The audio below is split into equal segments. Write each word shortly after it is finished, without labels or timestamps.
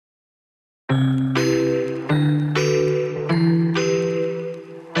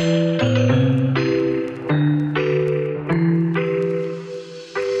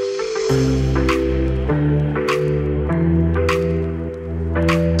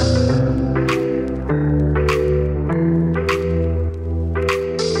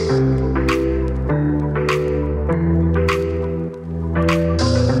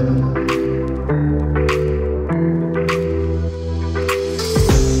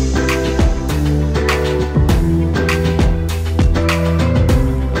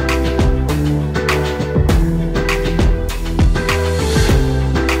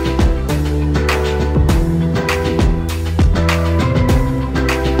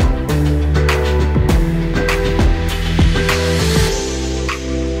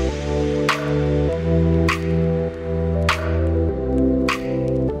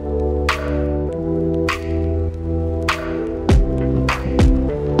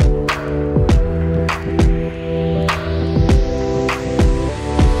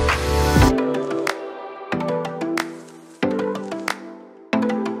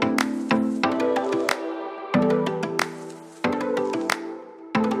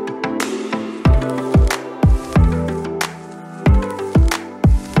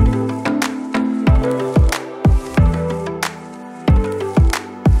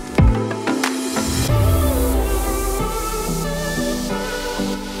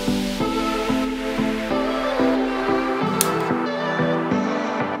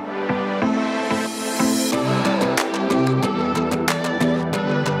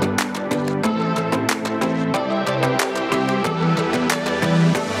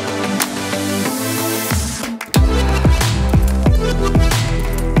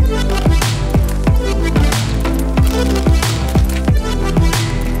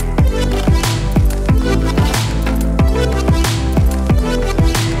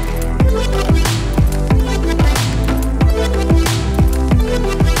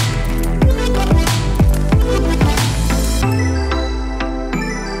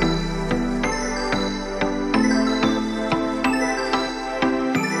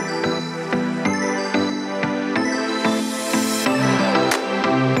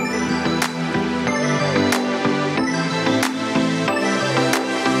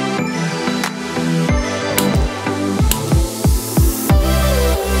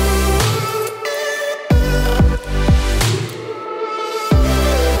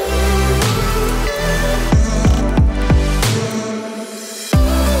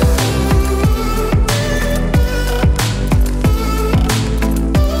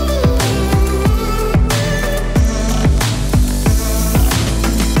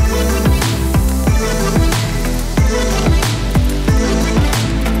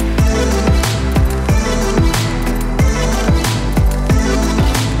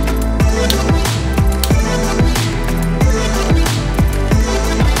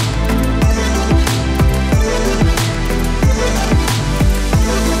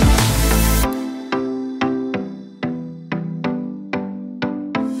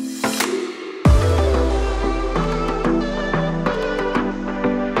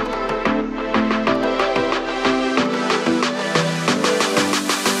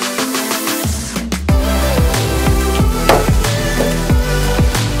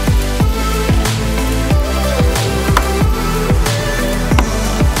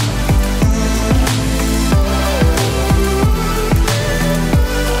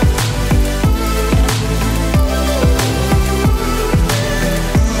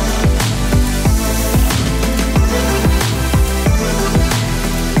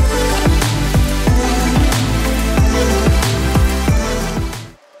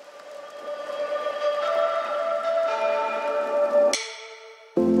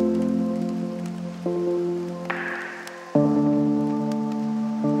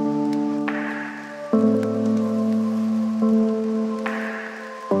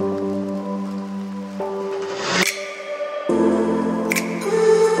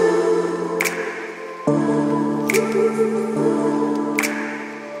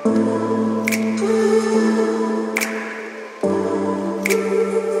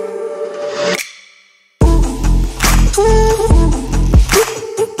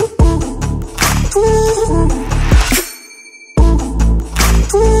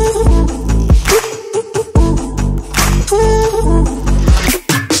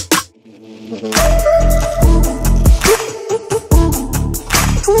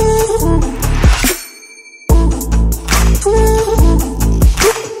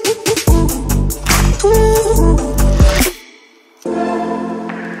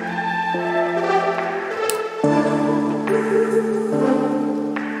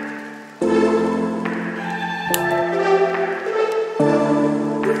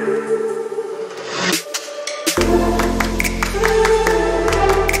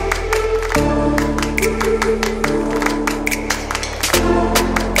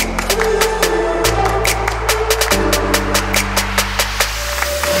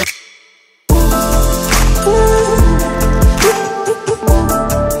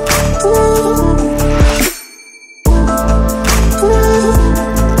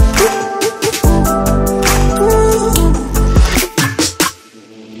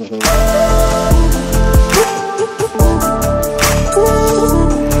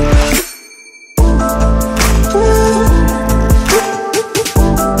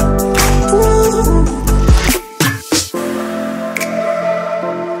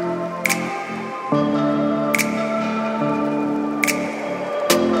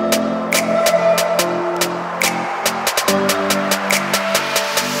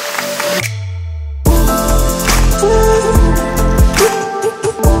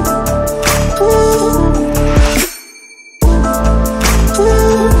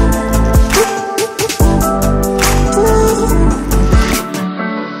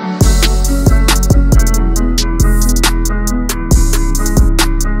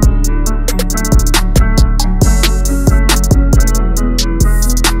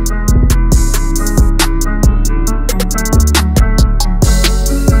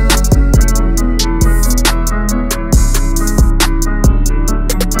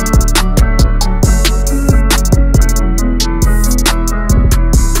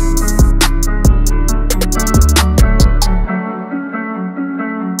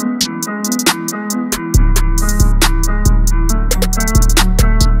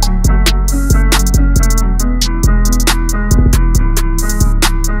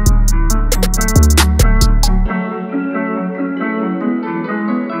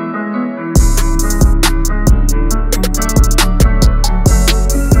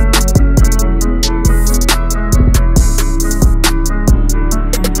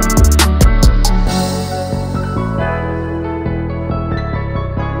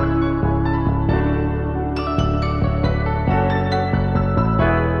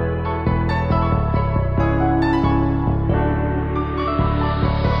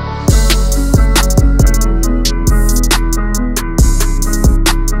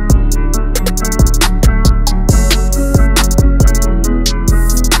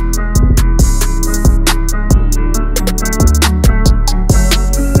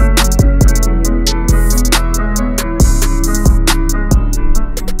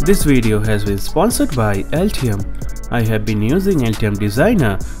This video has been sponsored by Altium. I have been using Altium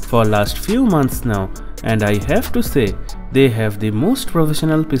Designer for last few months now, and I have to say they have the most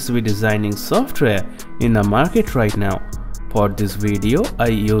professional PCB designing software in the market right now. For this video, I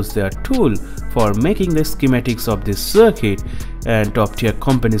use their tool for making the schematics of this circuit, and top tier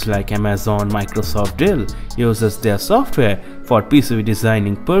companies like Amazon, Microsoft, Dell uses their software for PCB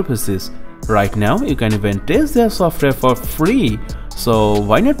designing purposes. Right now you can even test their software for free, so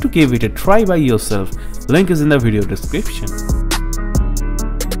why not to give it a try by yourself. Link is in the video description.